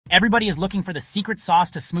Everybody is looking for the secret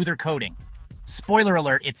sauce to smoother coding. Spoiler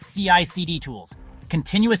alert, it's CI/CD tools.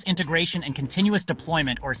 Continuous integration and continuous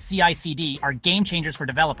deployment, or CI/CD, are game changers for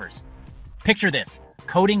developers. Picture this,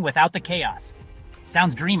 coding without the chaos.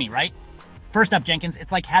 Sounds dreamy, right? First up, Jenkins,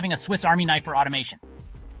 it's like having a Swiss Army knife for automation.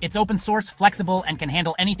 It's open source, flexible, and can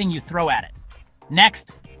handle anything you throw at it.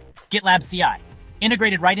 Next, GitLab CI.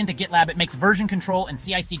 Integrated right into GitLab, it makes version control and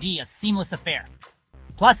CI/CD a seamless affair.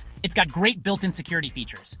 Plus, it's got great built-in security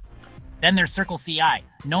features. Then there's CircleCI.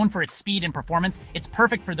 Known for its speed and performance, it's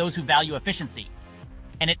perfect for those who value efficiency.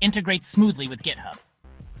 And it integrates smoothly with GitHub.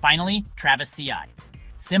 Finally, TravisCI.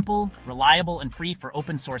 Simple, reliable, and free for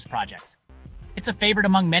open source projects. It's a favorite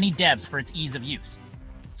among many devs for its ease of use.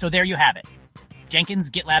 So there you have it.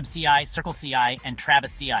 Jenkins, GitLab CI, CircleCI, and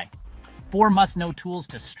TravisCI. 4 must-know tools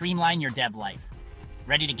to streamline your dev life.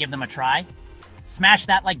 Ready to give them a try? Smash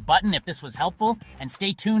that like button if this was helpful, and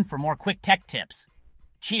stay tuned for more quick tech tips.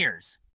 Cheers!